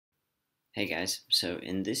Hey guys, so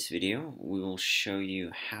in this video we will show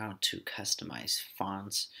you how to customize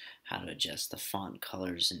fonts, how to adjust the font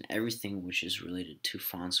colors, and everything which is related to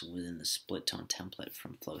fonts within the Splittone template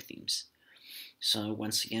from Flothemes. So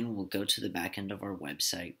once again, we'll go to the back end of our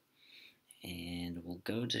website and we'll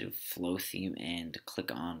go to Flotheme and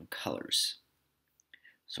click on colors.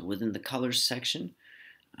 So within the colors section,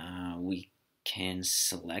 we can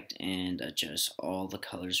select and adjust all the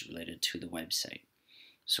colors related to the website.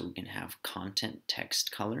 So we can have content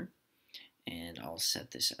text color, and I'll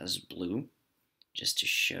set this as blue just to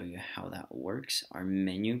show you how that works. Our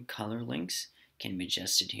menu color links can be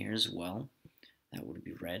adjusted here as well. That would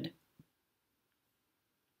be red.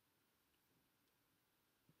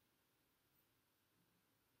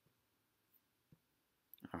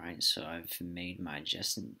 Alright, so I've made my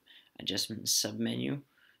adjustment submenu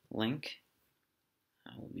link.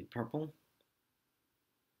 Will be purple.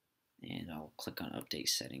 And I'll click on update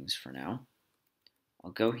settings for now. I'll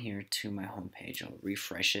go here to my home page. I'll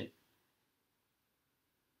refresh it.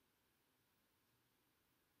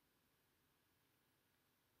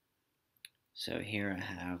 So here I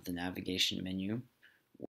have the navigation menu.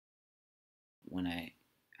 When I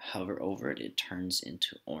hover over it, it turns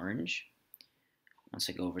into orange. Once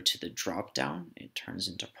I go over to the drop down, it turns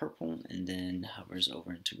into purple and then hovers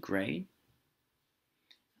over into gray.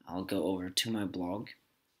 I'll go over to my blog,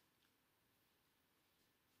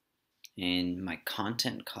 and my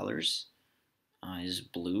content colors is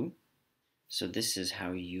blue. So this is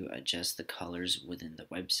how you adjust the colors within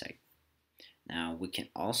the website. Now we can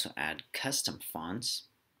also add custom fonts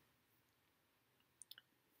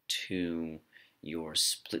to your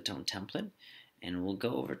Splittone template, and we'll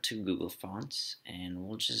go over to Google Fonts and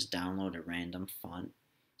we'll just download a random font.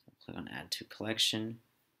 We'll click on add to collection.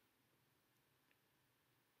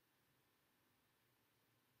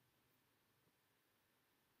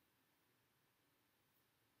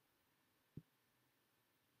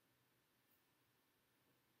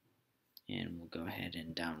 And we'll go ahead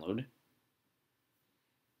and download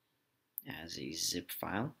as a zip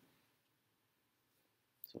file.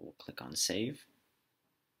 So we'll click on save.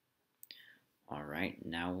 Alright,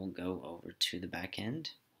 now we'll go over to the back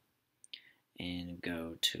end and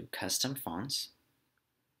go to custom fonts.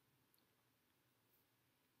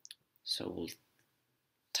 So we'll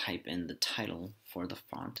type in the title for the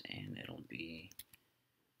font and it'll be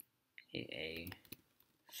AA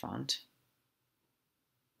font.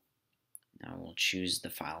 Now we'll choose the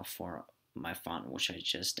file for my font which I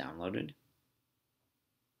just downloaded.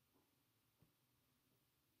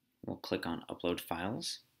 We'll click on upload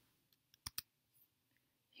files.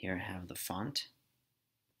 Here I have the font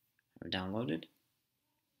I've downloaded.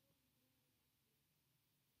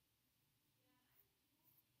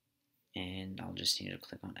 And I'll just need to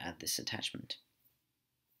click on add this attachment.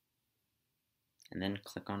 And then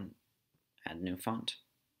click on add new font.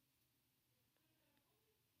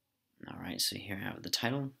 Alright, so here I have the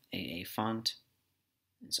title, AA font.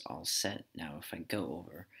 It's all set. Now if I go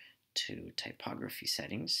over to typography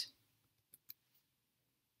settings,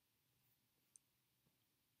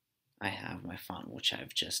 I have my font which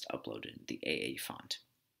I've just uploaded, the AA font.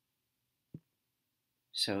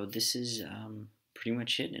 So this is pretty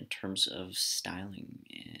much it in terms of styling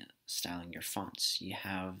your fonts. You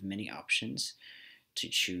have many options to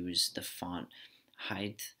choose the font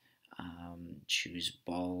height, choose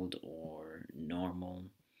bold or normal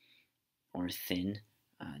or thin,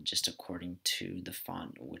 just according to the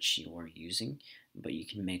font which you are using. But you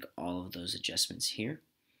can make all of those adjustments here.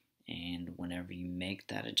 And whenever you make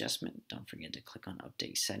that adjustment, don't forget to click on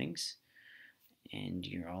update settings and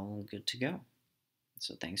you're all good to go.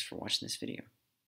 So thanks for watching this video.